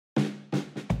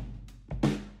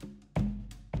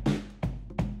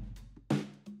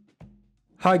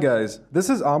Hi guys, this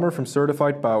is Amr from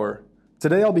Certified Power.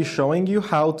 Today I'll be showing you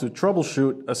how to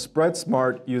troubleshoot a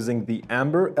SpreadSmart using the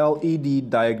amber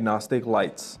LED diagnostic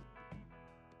lights.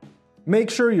 Make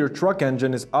sure your truck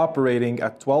engine is operating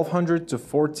at 1200 to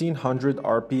 1400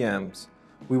 RPMs.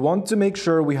 We want to make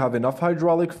sure we have enough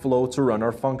hydraulic flow to run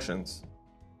our functions.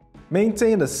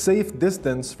 Maintain a safe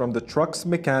distance from the truck's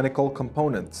mechanical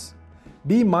components.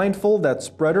 Be mindful that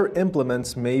spreader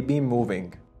implements may be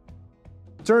moving.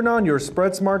 Turn on your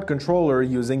SpreadSmart controller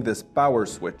using this power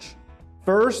switch.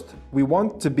 First, we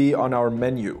want to be on our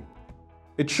menu.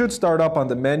 It should start up on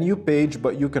the menu page,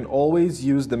 but you can always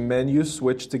use the menu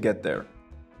switch to get there.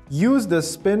 Use the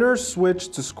spinner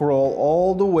switch to scroll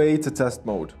all the way to test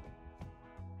mode.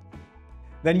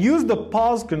 Then use the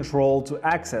pause control to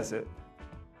access it.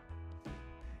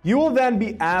 You will then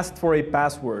be asked for a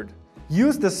password.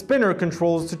 Use the spinner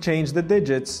controls to change the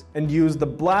digits and use the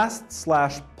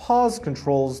blast/pause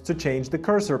controls to change the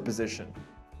cursor position.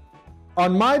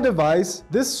 On my device,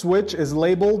 this switch is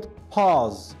labeled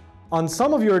pause. On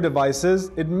some of your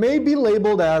devices, it may be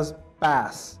labeled as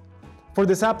pass. For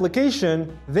this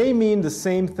application, they mean the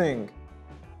same thing.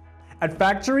 At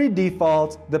factory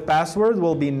default, the password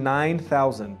will be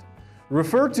 9000.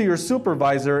 Refer to your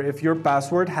supervisor if your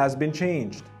password has been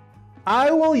changed.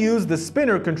 I will use the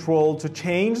spinner control to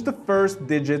change the first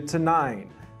digit to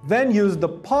 9. Then use the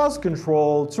pause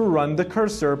control to run the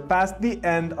cursor past the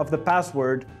end of the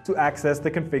password to access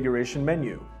the configuration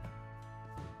menu.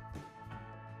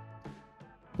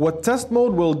 What test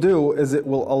mode will do is it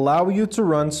will allow you to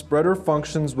run spreader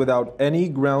functions without any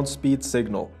ground speed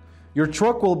signal. Your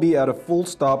truck will be at a full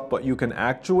stop, but you can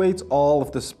actuate all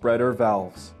of the spreader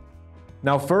valves.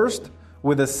 Now first,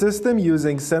 with a system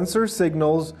using sensor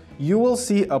signals, you will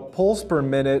see a pulse per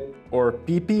minute or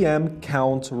ppm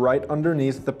count right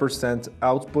underneath the percent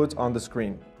output on the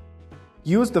screen.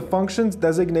 Use the function's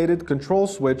designated control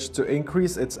switch to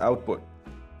increase its output.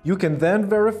 You can then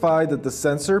verify that the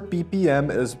sensor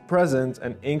ppm is present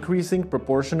and increasing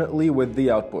proportionately with the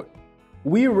output.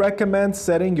 We recommend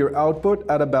setting your output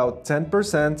at about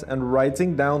 10% and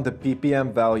writing down the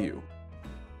ppm value.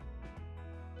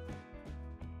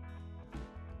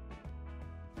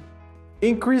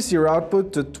 Increase your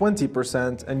output to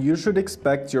 20% and you should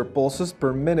expect your pulses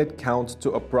per minute count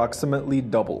to approximately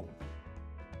double.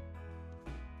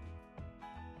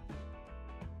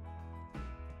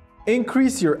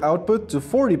 Increase your output to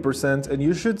 40% and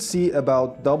you should see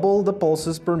about double the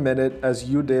pulses per minute as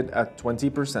you did at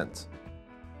 20%.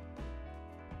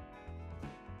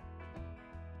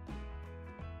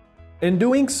 In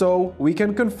doing so, we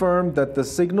can confirm that the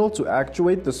signal to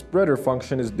actuate the spreader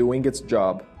function is doing its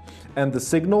job, and the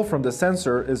signal from the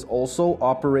sensor is also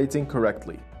operating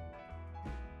correctly.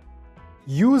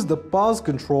 Use the pause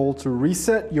control to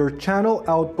reset your channel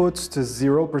outputs to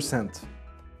 0%.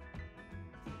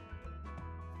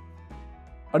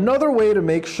 Another way to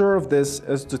make sure of this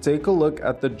is to take a look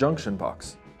at the junction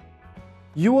box.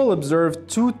 You will observe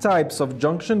two types of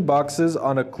junction boxes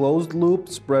on a closed-loop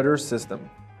spreader system.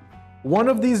 One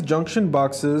of these junction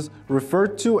boxes,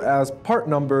 referred to as part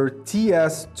number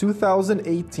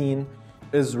TS2018,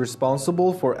 is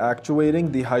responsible for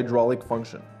actuating the hydraulic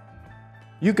function.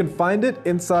 You can find it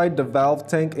inside the valve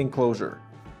tank enclosure.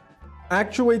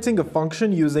 Actuating a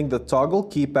function using the toggle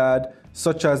keypad,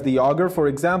 such as the auger for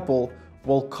example,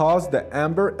 will cause the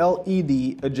amber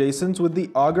LED adjacent with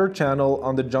the auger channel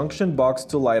on the junction box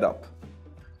to light up.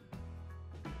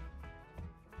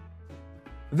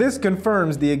 This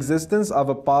confirms the existence of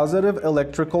a positive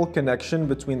electrical connection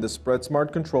between the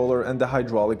SpreadSmart controller and the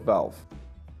hydraulic valve.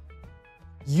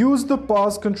 Use the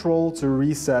pause control to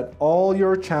reset all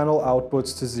your channel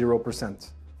outputs to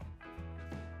 0%.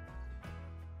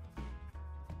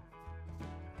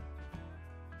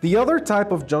 The other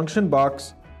type of junction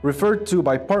box, referred to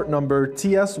by part number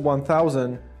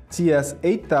TS1000,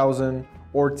 TS8000,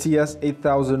 or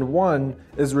TS8001,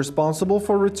 is responsible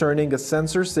for returning a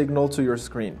sensor signal to your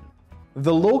screen.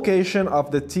 The location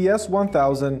of the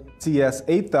TS1000,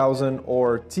 TS8000,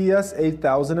 or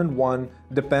TS8001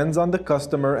 depends on the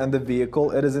customer and the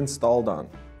vehicle it is installed on.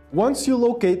 Once you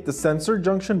locate the sensor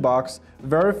junction box,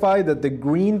 verify that the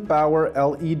green power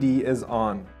LED is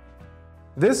on.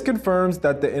 This confirms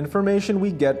that the information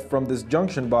we get from this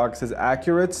junction box is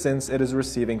accurate since it is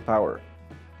receiving power.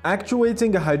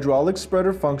 Actuating a hydraulic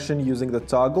spreader function using the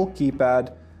toggle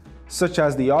keypad, such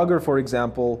as the auger for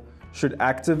example, should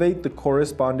activate the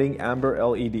corresponding amber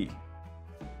LED.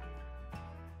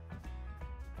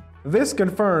 This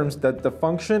confirms that the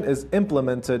function is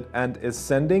implemented and is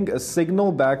sending a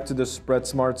signal back to the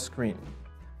SpreadSmart screen.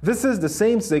 This is the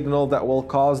same signal that will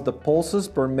cause the pulses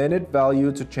per minute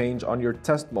value to change on your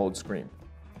test mode screen.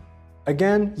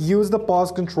 Again, use the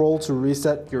pause control to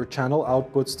reset your channel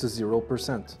outputs to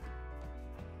 0%.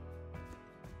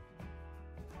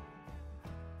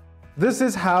 This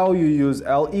is how you use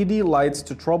LED lights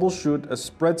to troubleshoot a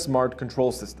SpreadSmart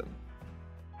control system.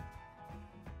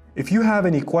 If you have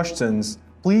any questions,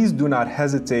 please do not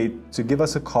hesitate to give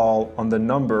us a call on the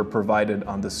number provided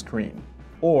on the screen,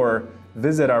 or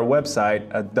visit our website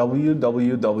at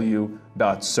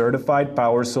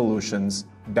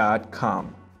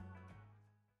www.certifiedpowersolutions.com.